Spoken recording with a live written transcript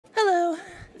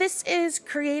This is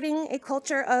creating a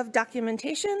culture of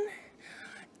documentation.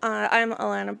 I'm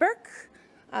Alanna Burke.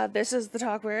 This is the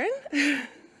talk we're in.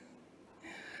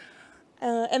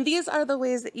 And these are the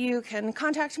ways that you can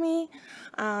contact me.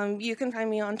 You can find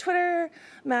me on Twitter,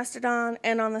 Mastodon,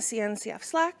 and on the CNCF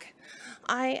Slack.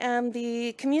 I am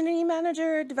the community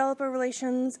manager, developer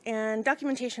relations, and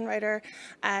documentation writer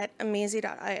at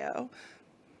Amazy.io.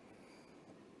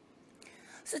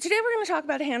 So today we're going to talk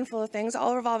about a handful of things,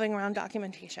 all revolving around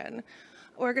documentation.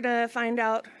 We're going to find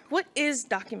out, what is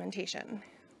documentation?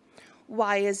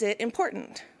 Why is it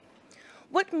important?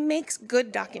 What makes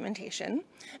good documentation,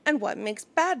 and what makes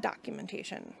bad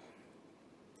documentation?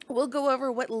 We'll go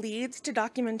over what leads to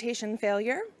documentation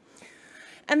failure,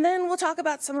 and then we'll talk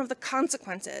about some of the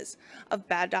consequences of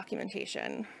bad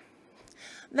documentation.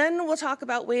 Then we'll talk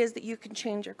about ways that you can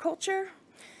change your culture,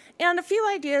 and a few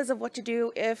ideas of what to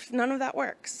do if none of that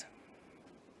works.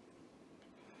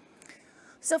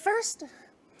 So first,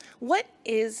 what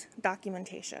is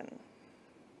documentation?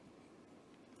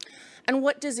 And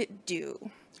what does it do?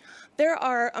 There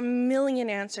are a million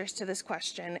answers to this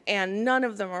question, and none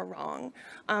of them are wrong.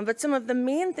 But some of the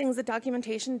main things that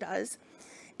documentation does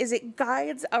is it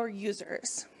guides our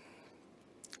users.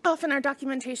 Often our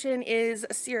documentation is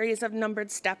a series of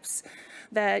numbered steps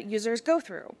that users go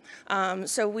through.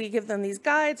 So we give them these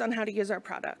guides on how to use our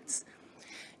products.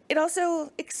 It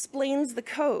also explains the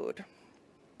code.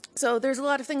 So there's a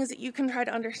lot of things that you can try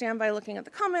to understand by looking at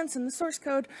the comments and the source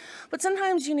code, but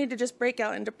sometimes you need to just break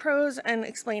out into prose and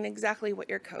explain exactly what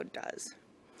your code does.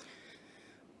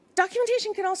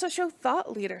 Documentation can also show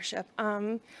thought leadership.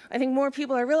 I think more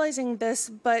people are realizing this,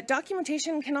 but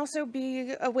documentation can also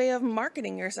be a way of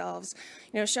marketing yourselves.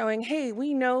 Showing, hey,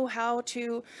 we know how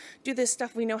to do this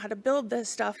stuff, we know how to build this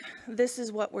stuff, this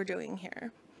is what we're doing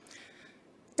here.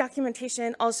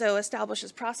 Documentation also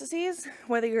establishes processes,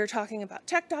 whether you're talking about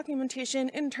tech documentation,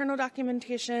 internal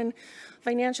documentation,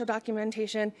 financial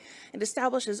documentation. It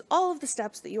establishes all of the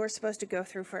steps that you are supposed to go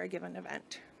through for a given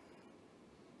event.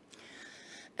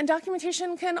 And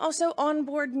documentation can also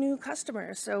onboard new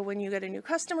customers. So when you get a new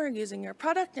customer using your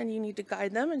product and you need to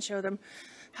guide them and show them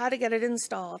how to get it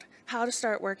installed, how to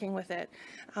start working with it,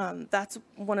 that's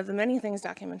one of the many things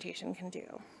documentation can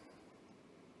do.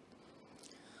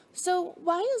 So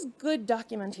why is good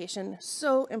documentation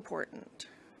so important?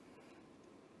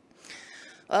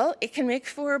 Well, it can make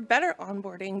for better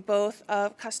onboarding, both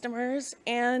of customers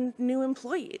and new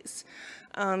employees.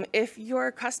 If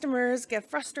your customers get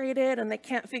frustrated and they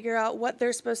can't figure out what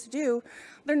they're supposed to do,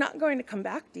 they're not going to come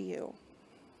back to you.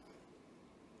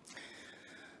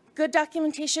 Good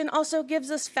documentation also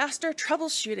gives us faster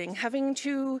troubleshooting, having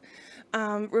to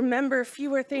remember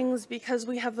fewer things because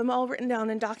we have them all written down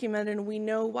and documented and we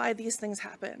know why these things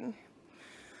happen.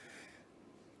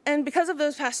 And because of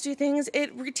those past two things,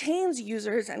 it retains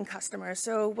users and customers.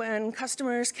 So when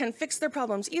customers can fix their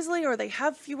problems easily or they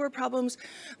have fewer problems,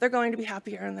 they're going to be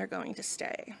happier and they're going to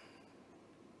stay.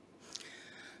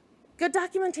 Good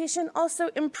documentation also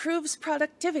improves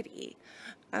productivity.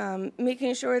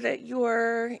 Making sure that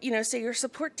your, say your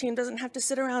support team doesn't have to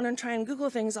sit around and try and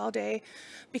Google things all day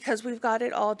because we've got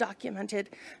it all documented,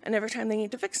 and every time they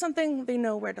need to fix something, they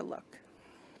know where to look.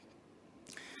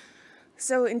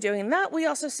 So in doing that, we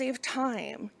also save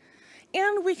time,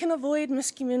 and we can avoid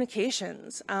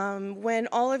miscommunications. When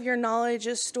all of your knowledge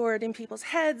is stored in people's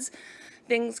heads,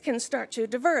 things can start to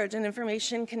diverge and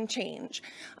information can change.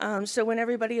 So when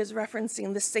everybody is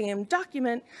referencing the same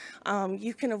document,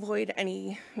 you can avoid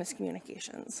any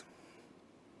miscommunications.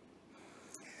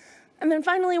 And then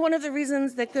finally, one of the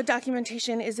reasons that good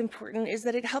documentation is important is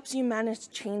that it helps you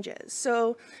manage changes.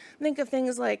 So think of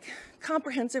things like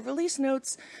comprehensive release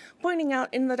notes pointing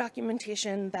out in the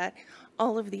documentation that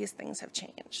all of these things have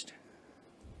changed.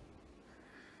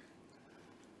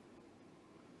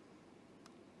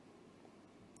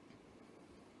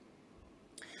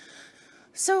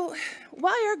 So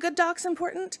why are good docs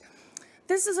important?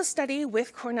 This is a study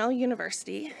with Cornell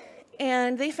University,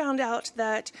 and they found out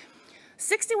that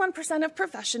 61% of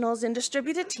professionals in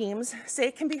distributed teams say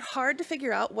it can be hard to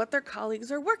figure out what their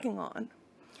colleagues are working on.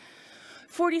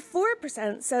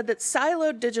 44% said that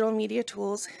siloed digital media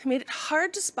tools made it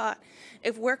hard to spot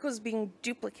if work was being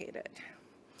duplicated.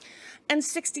 And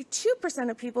 62%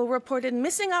 of people reported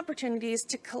missing opportunities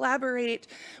to collaborate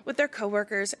with their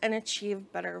coworkers and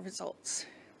achieve better results.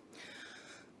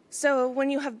 So when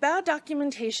you have bad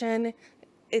documentation,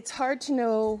 it's hard to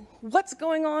know what's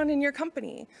going on in your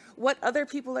company, what other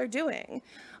people are doing.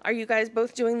 Are you guys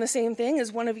both doing the same thing?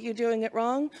 Is one of you doing it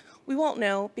wrong? We won't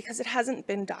know because it hasn't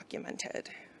been documented.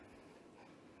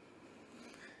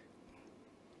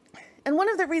 And one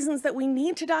of the reasons that we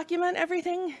need to document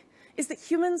everything is that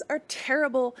humans are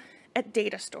terrible at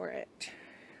data storage.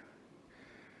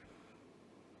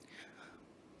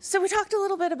 So we talked a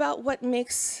little bit about what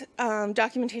makes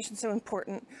documentation so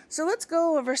important. So let's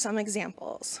go over some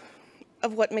examples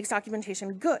of what makes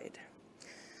documentation good.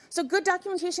 So good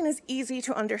documentation is easy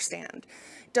to understand.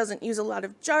 It doesn't use a lot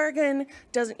of jargon,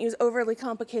 doesn't use overly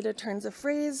complicated turns of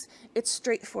phrase. It's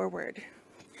straightforward.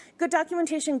 Good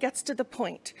documentation gets to the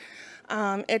point.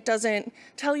 It doesn't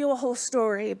tell you a whole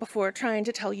story before trying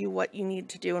to tell you what you need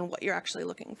to do and what you're actually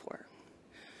looking for.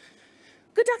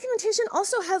 Good documentation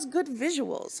also has good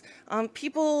visuals.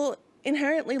 People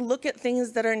inherently look at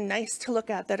things that are nice to look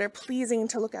at, that are pleasing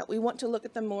to look at. We want to look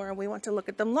at them more and we want to look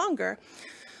at them longer.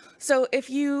 So if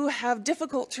you have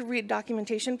difficult to read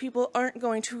documentation, people aren't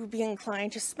going to be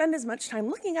inclined to spend as much time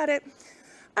looking at it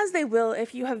as they will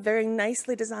if you have very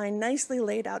nicely designed, nicely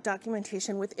laid out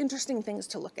documentation with interesting things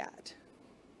to look at.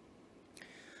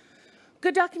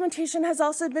 Good documentation has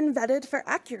also been vetted for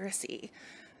accuracy.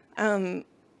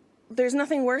 There's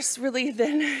nothing worse, really,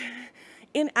 than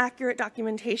inaccurate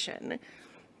documentation.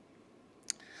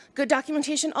 Good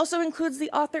documentation also includes the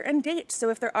author and date, so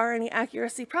if there are any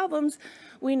accuracy problems,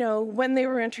 we know when they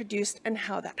were introduced and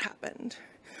how that happened.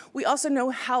 We also know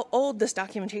how old this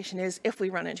documentation is if we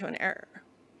run into an error.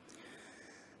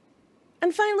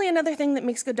 And finally, another thing that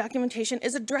makes good documentation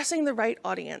is addressing the right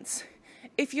audience.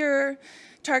 If you're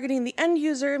targeting the end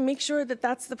user, make sure that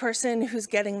that's the person who's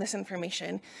getting this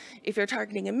information. If you're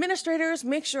targeting administrators,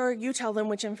 make sure you tell them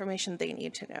which information they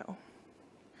need to know.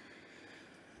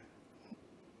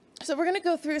 So we're going to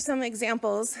go through some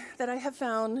examples that I have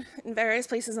found in various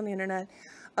places on the internet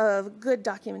of good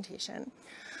documentation.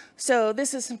 So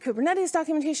this is some Kubernetes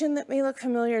documentation that may look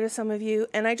familiar to some of you,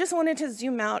 and I just wanted to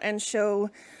zoom out and show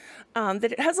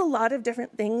that it has a lot of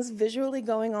different things visually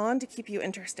going on to keep you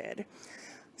interested.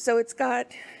 So it's got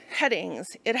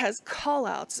headings, it has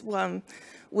callouts,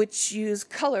 which use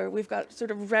color. We've got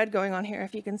sort of red going on here,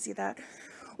 if you can see that.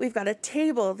 We've got a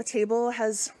table. The table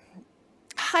has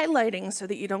highlighting so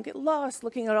that you don't get lost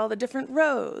looking at all the different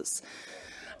rows.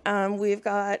 We've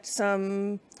got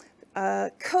some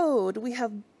code. We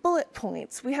have bullet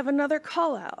points. We have another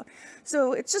callout.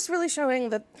 So it's just really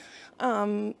showing that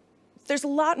there's a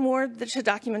lot more to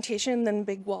documentation than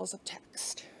big walls of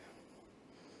text.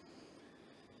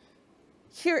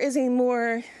 Here is a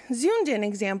more zoomed in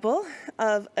example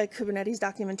of a Kubernetes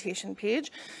documentation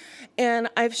page. And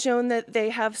I've shown that they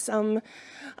have some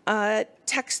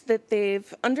text that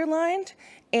they've underlined,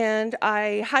 and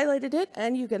I highlighted it,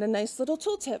 and you get a nice little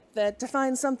tooltip that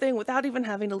defines something without even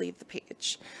having to leave the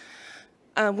page.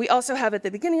 We also have at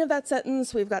the beginning of that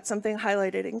sentence, we've got something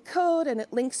highlighted in code, and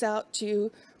it links out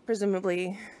to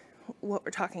presumably what we're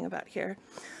talking about here.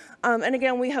 And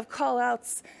again, we have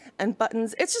callouts and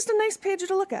buttons. It's just a nice page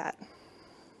to look at.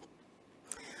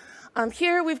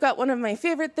 Here we've got one of my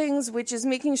favorite things, which is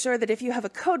making sure that if you have a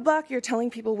code block, you're telling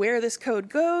people where this code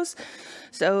goes.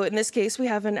 So in this case, we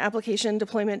have an application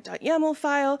deployment.yaml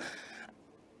file.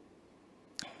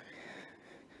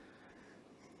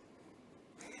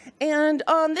 And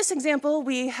on this example,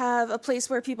 we have a place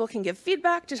where people can give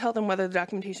feedback to tell them whether the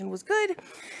documentation was good.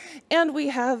 And we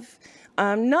have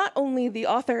not only the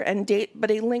author and date,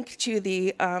 but a link to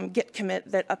the Git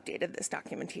commit that updated this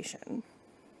documentation.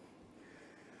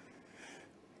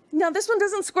 Now, this one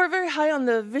doesn't score very high on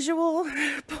the visual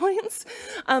points.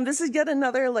 This is yet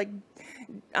another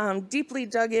deeply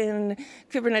dug in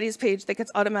Kubernetes page that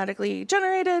gets automatically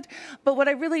generated. But what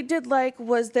I really did like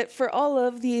was that for all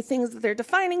of the things that they're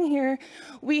defining here,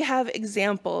 we have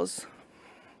examples.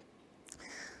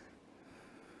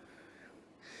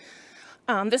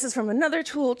 This is from another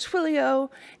tool, Twilio,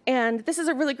 and this is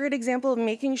a really great example of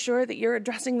making sure that you're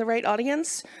addressing the right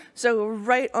audience. So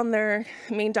right on their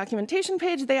main documentation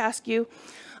page, they ask you,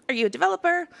 are you a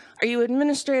developer, are you an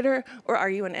administrator, or are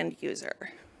you an end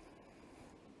user?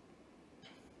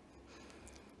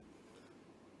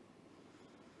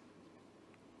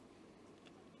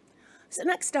 So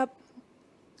next up,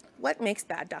 what makes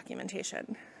bad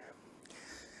documentation?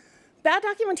 Bad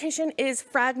documentation is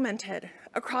fragmented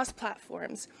across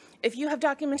platforms. If you have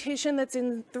documentation that's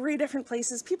in 3 different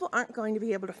places, people aren't going to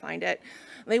be able to find it.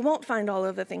 They won't find all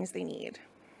of the things they need.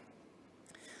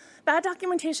 Bad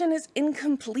documentation is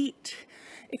incomplete.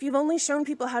 If you've only shown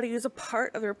people how to use a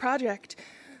part of your project,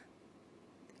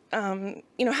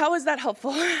 how is that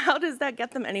helpful? How does that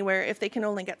get them anywhere if they can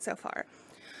only get so far?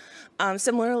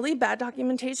 Similarly, bad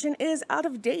documentation is out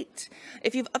of date.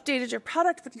 If you've updated your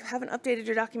product, but you haven't updated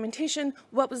your documentation,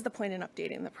 what was the point in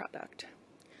updating the product?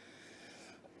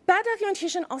 Bad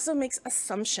documentation also makes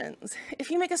assumptions. If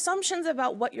you make assumptions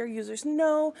about what your users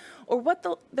know or what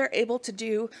they're able to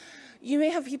do, you may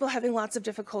have people having lots of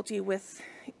difficulty with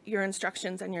your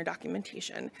instructions and your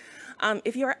documentation.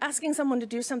 If you are asking someone to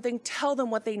do something, tell them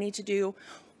what they need to do,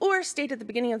 or state at the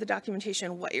beginning of the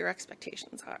documentation what your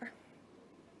expectations are.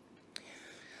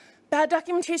 Bad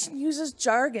documentation uses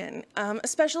jargon,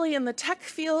 especially in the tech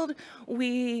field.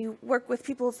 We work with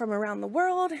people from around the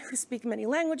world who speak many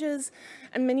languages,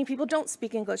 and many people don't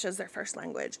speak English as their first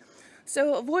language.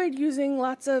 So avoid using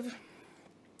lots of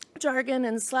jargon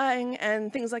and slang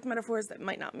and things like metaphors that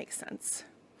might not make sense.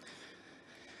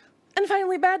 And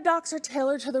finally, bad docs are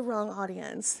tailored to the wrong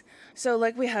audience. So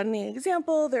like we had in the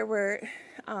example, there were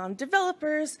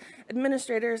developers,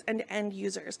 administrators, and end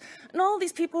users. And all of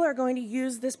these people are going to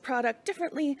use this product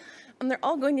differently, and they're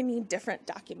all going to need different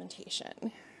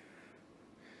documentation.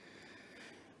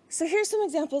 So here's some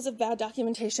examples of bad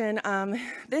documentation.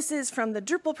 This is from the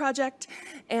Drupal project,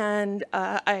 and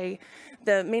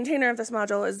the maintainer of this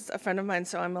module is a friend of mine,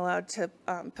 so I'm allowed to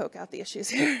poke out the issues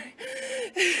here.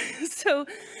 So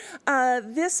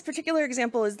this particular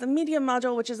example is the medium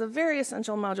module, which is a very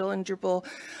essential module in Drupal.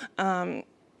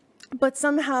 But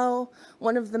somehow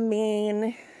one of the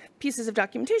main pieces of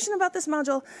documentation about this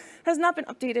module has not been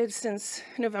updated since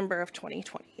November of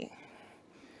 2020.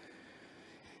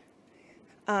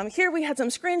 Here we had some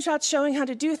screenshots showing how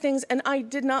to do things, and I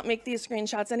did not make these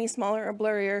screenshots any smaller or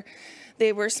blurrier.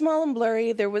 They were small and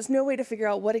blurry. There was no way to figure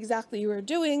out what exactly you were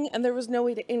doing, and there was no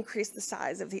way to increase the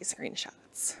size of these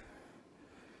screenshots.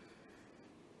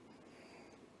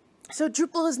 So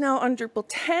Drupal is now on Drupal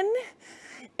 10,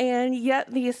 and yet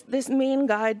this main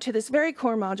guide to this very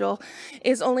core module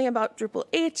is only about Drupal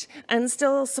 8 and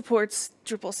still supports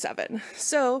Drupal 7.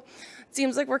 So it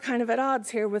seems like we're kind of at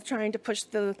odds here with trying to push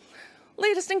the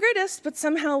latest and greatest, but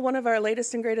somehow one of our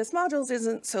latest and greatest modules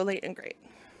isn't so late and great.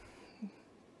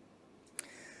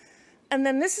 And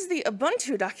then this is the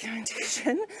Ubuntu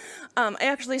documentation. I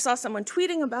actually saw someone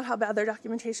tweeting about how bad their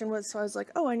documentation was, so I was like,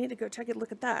 oh, I need to go take a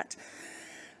look at that.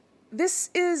 This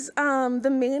is the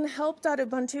main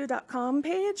help.ubuntu.com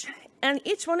page, and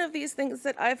each one of these things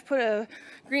that I've put a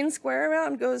green square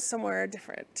around goes somewhere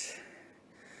different.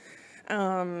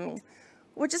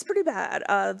 Which is pretty bad.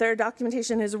 Their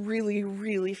documentation is really,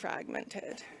 really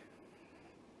fragmented.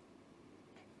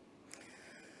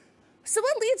 So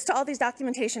what leads to all these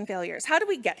documentation failures? How do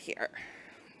we get here?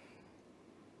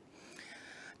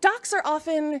 Docs are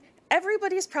often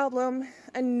everybody's problem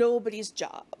and nobody's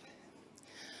job.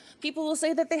 People will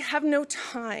say that they have no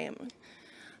time.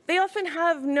 They often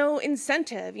have no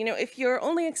incentive. You know, if you're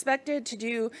only expected to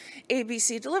do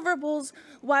ABC deliverables,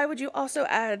 why would you also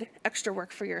add extra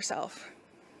work for yourself?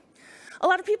 A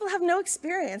lot of people have no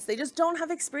experience. They just don't have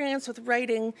experience with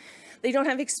writing. They don't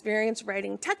have experience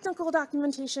writing technical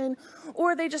documentation,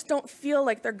 or they just don't feel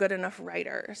like they're good enough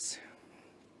writers.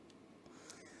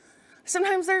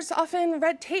 Sometimes there's often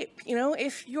red tape. You know,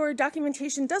 if your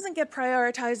documentation doesn't get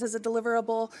prioritized as a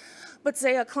deliverable, but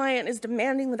say a client is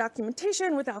demanding the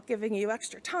documentation without giving you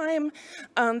extra time,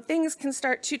 things can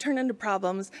start to turn into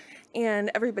problems,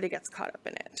 and everybody gets caught up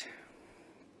in it.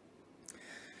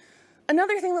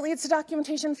 Another thing that leads to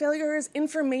documentation failure is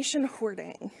information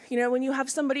hoarding. You know, when you have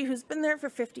somebody who's been there for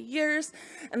 50 years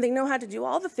and they know how to do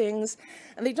all the things,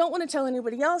 and they don't want to tell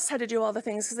anybody else how to do all the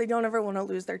things because they don't ever want to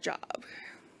lose their job.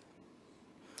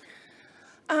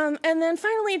 And then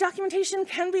finally, documentation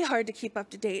can be hard to keep up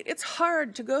to date. It's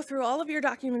hard to go through all of your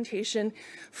documentation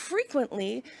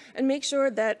frequently and make sure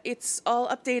that it's all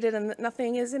updated and that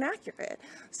nothing is inaccurate.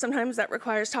 Sometimes that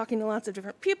requires talking to lots of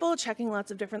different people, checking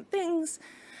lots of different things.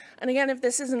 And again, if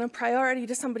this isn't a priority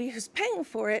to somebody who's paying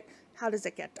for it, how does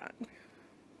it get done?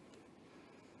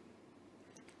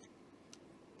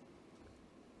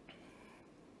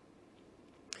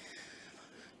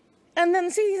 And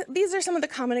then see, these are some of the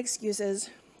common excuses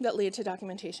that lead to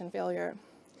documentation failure.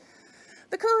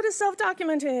 The code is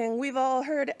self-documenting. We've all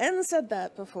heard and said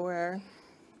that before.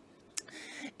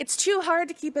 It's too hard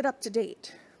to keep it up to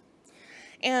date.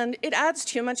 And it adds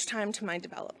too much time to my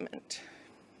development.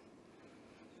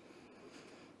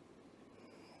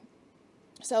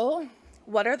 So,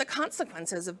 what are the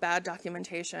consequences of bad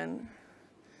documentation?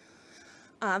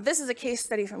 This is a case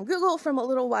study from Google from a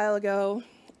little while ago.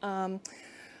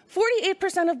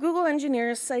 48% of Google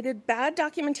engineers cited bad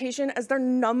documentation as their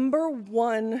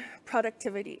 #1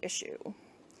 productivity issue.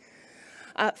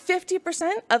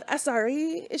 50% of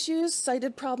SRE issues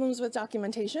cited problems with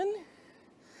documentation.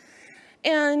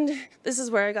 And this is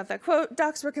where I got that quote,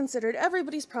 "Docs were considered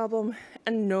everybody's problem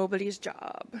and nobody's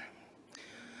job."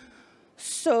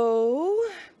 So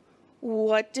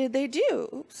what did they do?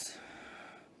 Oops.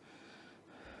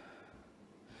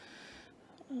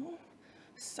 Oh,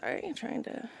 sorry, I'm trying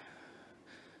to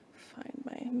find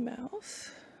my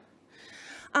mouse.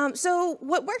 So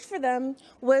what worked for them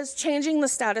was changing the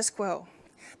status quo.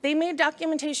 They made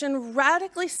documentation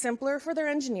radically simpler for their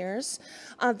engineers.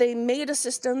 They made a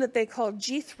system that they called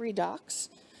G3 Docs,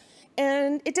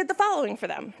 and it did the following for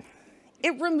them.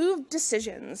 It removed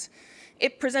decisions.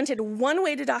 It presented one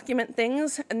way to document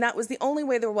things, and that was the only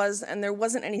way there was, and there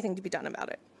wasn't anything to be done about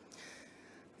it.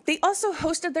 They also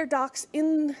hosted their docs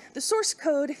in the source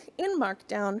code in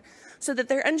Markdown so that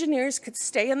their engineers could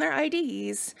stay in their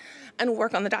IDEs and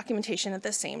work on the documentation at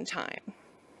the same time.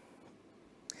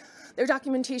 Their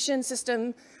documentation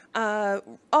system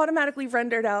automatically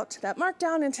rendered out that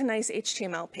Markdown into nice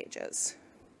HTML pages.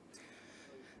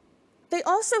 They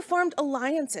also formed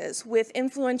alliances with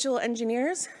influential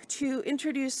engineers to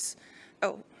introduce,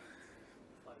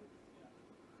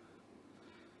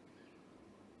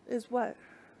 is what?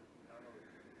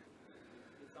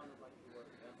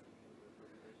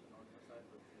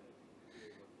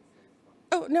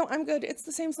 Oh, no, I'm good. It's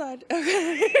the same slide.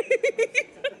 Okay.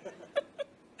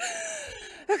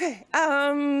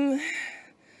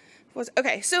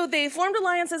 Okay, so they formed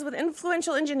alliances with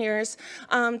influential engineers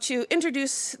to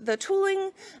introduce the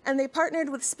tooling, and they partnered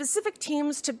with specific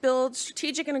teams to build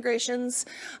strategic integrations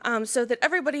so that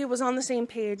everybody was on the same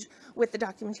page with the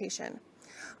documentation.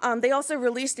 They also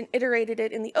released and iterated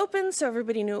it in the open so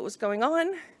everybody knew what was going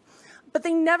on. But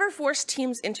they never forced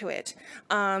teams into it.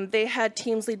 They had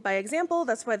teams lead by example.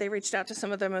 That's why they reached out to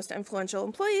some of their most influential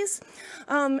employees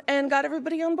and got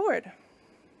everybody on board.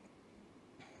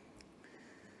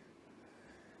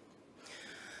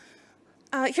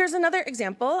 Here's another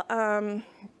example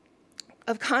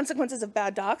of consequences of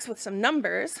bad docs with some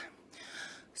numbers.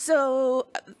 So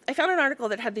I found an article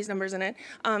that had these numbers in it.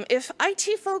 If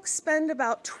IT folks spend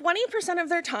about 20% of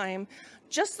their time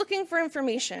just looking for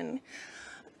information,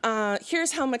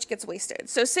 here's how much gets wasted.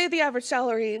 So say the average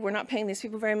salary, we're not paying these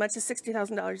people very much, is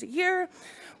 $60,000 a year,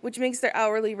 which makes their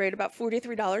hourly rate about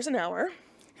 $43 an hour.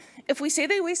 If we say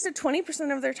they wasted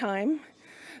 20% of their time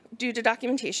due to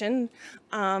documentation,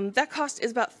 that cost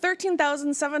is about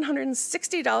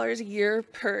 $13,760 a year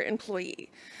per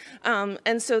employee.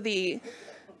 And so the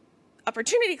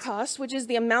opportunity cost, which is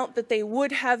the amount that they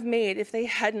would have made if they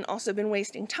hadn't also been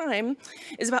wasting time,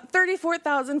 is about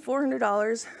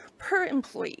 $34,400 per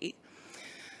employee.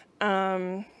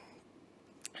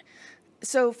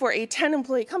 So for a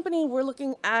 10-employee company, we're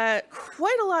looking at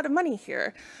quite a lot of money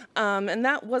here. And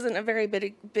that wasn't a very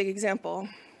big example.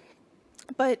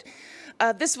 But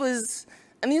these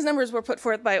numbers were put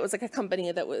forth by, it was like a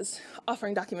company that was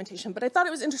offering documentation. But I thought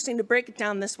it was interesting to break it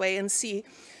down this way and see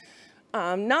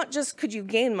not just could you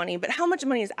gain money, but how much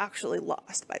money is actually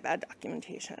lost by bad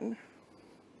documentation.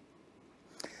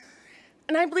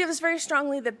 And I believe this very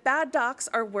strongly that bad docs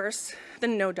are worse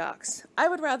than no docs. I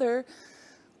would rather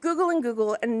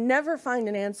Google and never find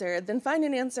an answer than find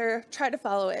an answer, try to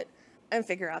follow it, and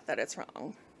figure out that it's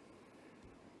wrong.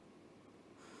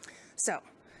 So,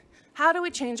 how do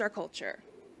we change our culture?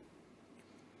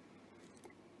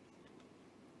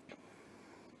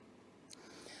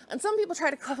 And some people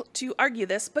try to argue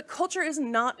this, but culture is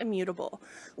not immutable.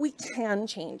 We can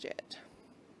change it.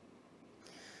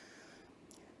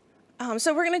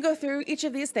 So we're going to go through each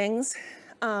of these things.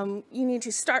 You need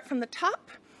to start from the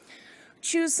top,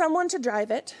 choose someone to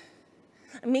drive it,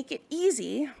 make it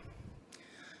easy,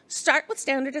 start with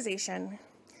standardization,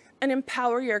 and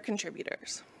empower your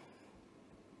contributors.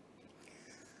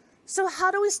 So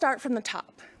how do we start from the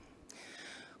top?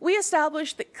 We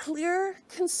establish that clear,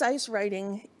 concise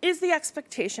writing is the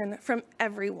expectation from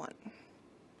everyone.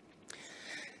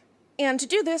 And to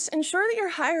do this, ensure that your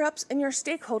higher-ups and your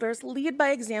stakeholders lead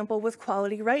by example with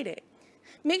quality writing.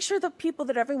 Make sure the people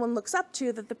that everyone looks up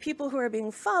to, that the people who are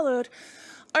being followed,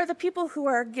 are the people who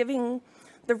are giving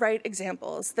the right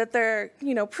examples, that they're,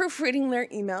 proofreading their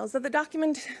emails, that the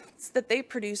documents that they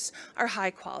produce are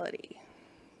high quality.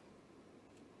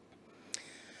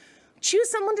 Choose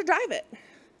someone to drive it.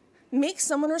 Make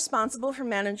someone responsible for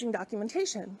managing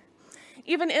documentation.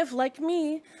 Even if, like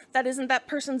me, that isn't that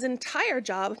person's entire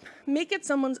job, make it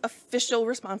someone's official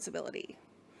responsibility.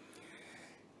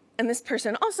 And this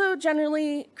person also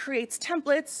generally creates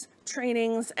templates,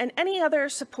 trainings, and any other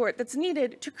support that's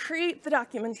needed to create the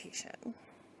documentation.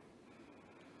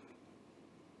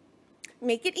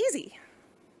 Make it easy.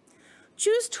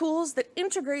 Choose tools that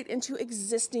integrate into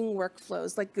existing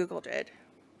workflows like Google did.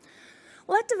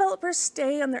 Let developers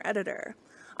stay on their editor.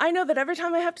 I know that every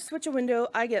time I have to switch a window,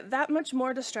 I get that much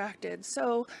more distracted.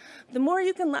 So the more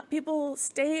you can let people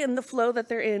stay in the flow that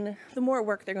they're in, the more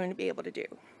work they're going to be able to do.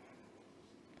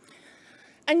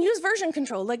 And use version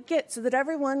control like Git so that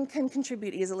everyone can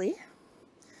contribute easily.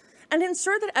 And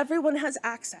ensure that everyone has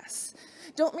access.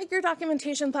 Don't make your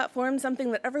documentation platform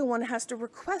something that everyone has to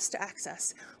request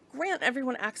access. Grant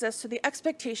everyone access so the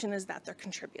expectation is that they're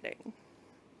contributing.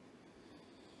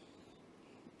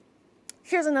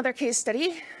 Here's another case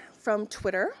study from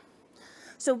Twitter.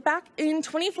 So back in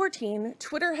 2014,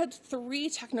 Twitter had 3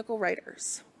 technical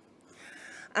writers.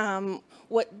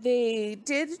 What they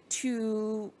did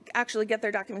to actually get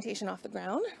their documentation off the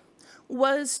ground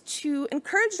was to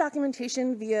encourage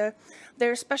documentation via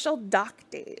their special doc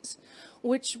days,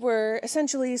 which were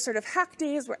essentially sort of hack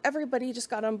days where everybody just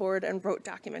got on board and wrote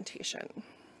documentation.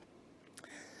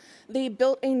 They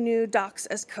built a new docs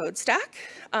as code stack.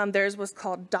 Theirs was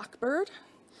called DocBird,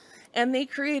 and they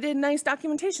created nice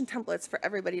documentation templates for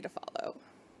everybody to follow.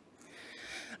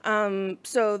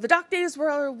 So the doc days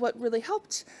were what really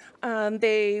helped.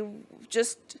 They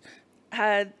just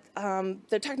had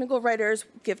the technical writers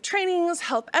give trainings,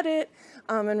 help edit,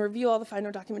 and review all the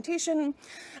final documentation.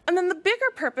 And then the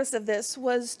bigger purpose of this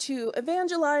was to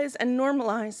evangelize and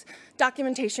normalize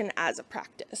documentation as a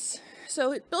practice.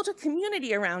 So it built a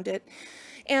community around it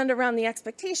and around the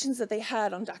expectations that they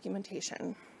had on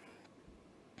documentation.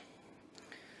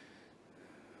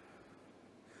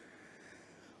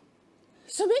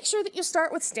 So make sure that you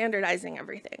start with standardizing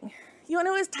everything. You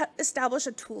want to establish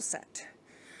a tool set.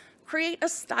 Create a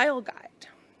style guide.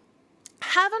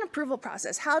 Have an approval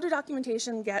process. How do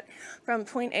documentation get from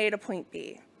point A to point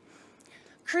B?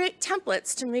 Create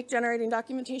templates to make generating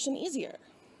documentation easier.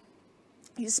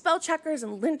 Use spell checkers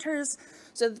and linters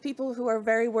so that the people who are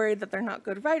very worried that they're not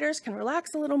good writers can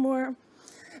relax a little more.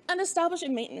 And establish a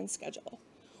maintenance schedule.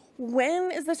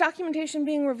 When is this documentation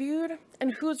being reviewed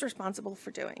and who's responsible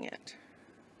for doing it?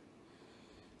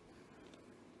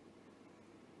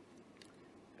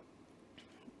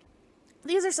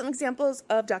 These are some examples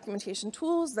of documentation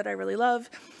tools that I really love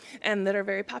and that are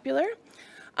very popular.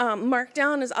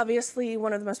 Markdown is obviously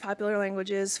one of the most popular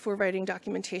languages for writing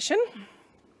documentation.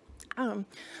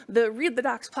 The Read the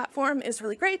Docs platform is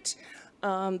really great.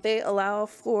 They allow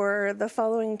for the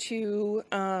following 2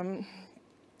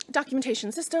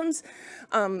 documentation systems.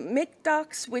 Make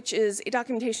Docs, which is a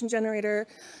documentation generator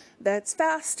that's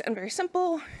fast and very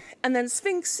simple. And then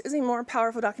Sphinx is a more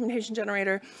powerful documentation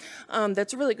generator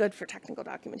that's really good for technical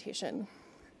documentation.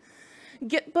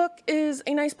 Gitbook is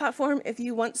a nice platform if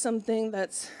you want something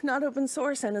that's not open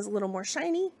source and is a little more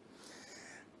shiny.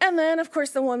 And then, of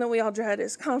course, the one that we all dread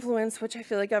is Confluence, which I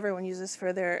feel like everyone uses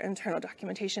for their internal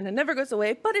documentation and never goes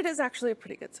away, but it is actually a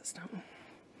pretty good system.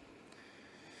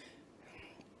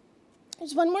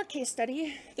 There's one more case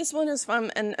study. This one is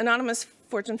from an anonymous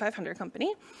Fortune 500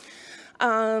 company.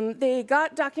 They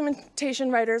got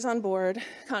documentation writers on board,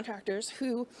 contractors,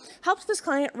 who helped this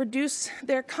client reduce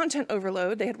their content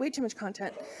overload. They had way too much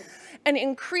content, and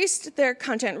increased their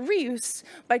content reuse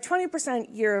by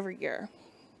 20% year over year.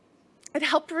 It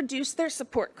helped reduce their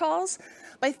support calls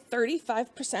by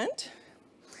 35%.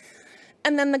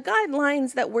 And then the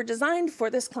guidelines that were designed for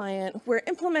this client were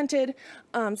implemented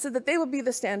so that they would be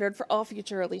the standard for all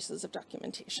future releases of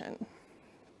documentation.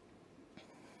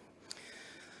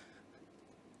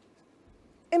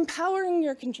 Empowering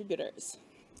your contributors.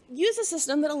 Use a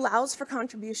system that allows for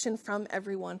contribution from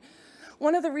everyone.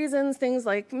 One of the reasons things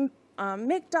like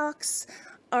Make Docs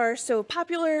are so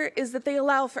popular is that they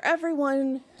allow for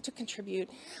everyone to contribute.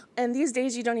 And these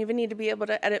days, you don't even need to be able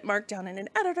to edit Markdown in an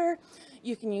editor.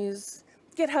 You can use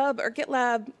GitHub or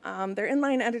GitLab. Their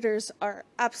inline editors are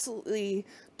absolutely,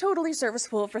 totally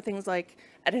serviceable for things like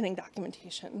editing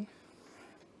documentation.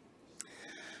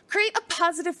 Create a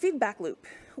positive feedback loop.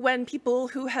 When people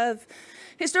who have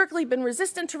historically been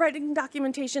resistant to writing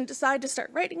documentation decide to start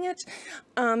writing it,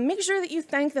 make sure that you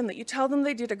thank them, that you tell them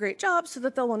they did a great job so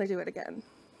that they'll want to do it again.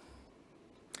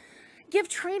 Give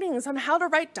trainings on how to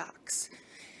write docs.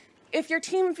 If your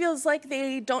team feels like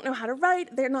they don't know how to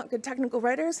write, they're not good technical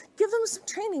writers, give them some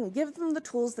training, give them the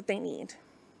tools that they need.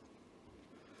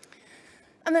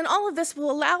 And then all of this will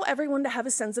allow everyone to have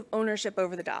a sense of ownership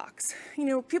over the docs. You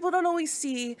know, people don't always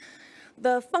see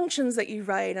the functions that you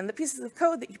write and the pieces of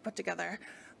code that you put together,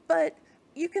 but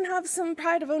you can have some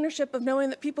pride of ownership of knowing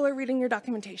that people are reading your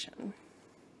documentation.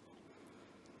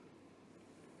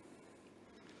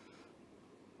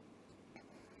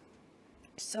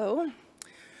 So,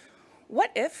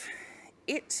 what if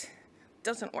it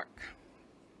doesn't work?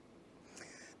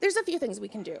 There's a few things we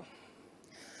can do.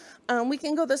 We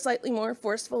can go the slightly more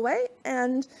forceful way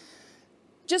and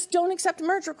just don't accept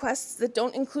merge requests that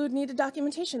don't include needed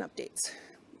documentation updates.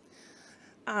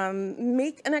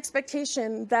 Make an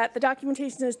expectation that the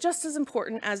documentation is just as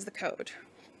important as the code.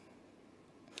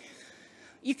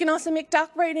 You can also make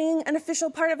doc writing an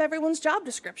official part of everyone's job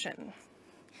description.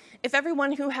 If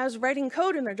everyone who has writing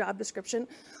code in their job description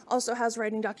also has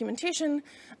writing documentation,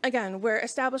 again, we're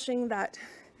establishing that,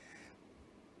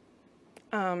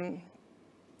 that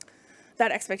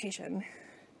expectation.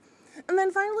 And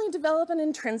then finally, develop an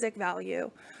intrinsic value.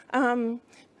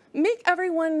 Make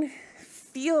everyone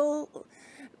feel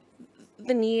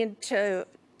the need to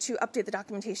update the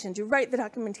documentation, to write the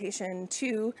documentation,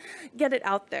 to get it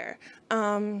out there.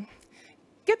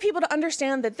 Get people to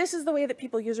understand that this is the way that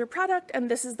people use your product and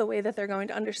this is the way that they're going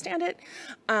to understand it.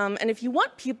 And if you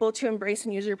want people to embrace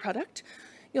and use your product,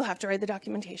 you'll have to write the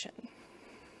documentation.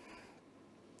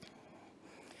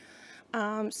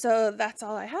 So that's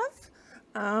all I have.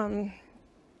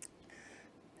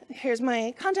 Here's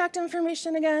my contact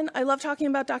information again. I love talking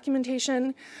about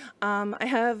documentation.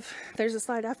 There's a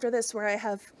slide after this where I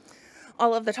have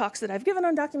all of the talks that I've given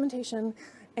on documentation,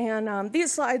 and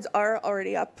these slides are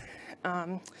already up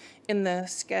in the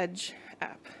Sketch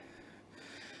app.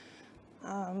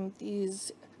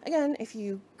 These, again, if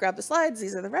you grab the slides,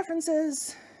 these are the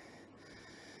references.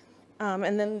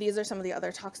 And then these are some of the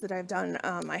other talks that I've done.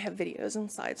 I have videos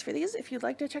and slides for these if you'd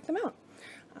like to check them out.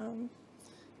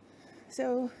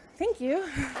 So thank you.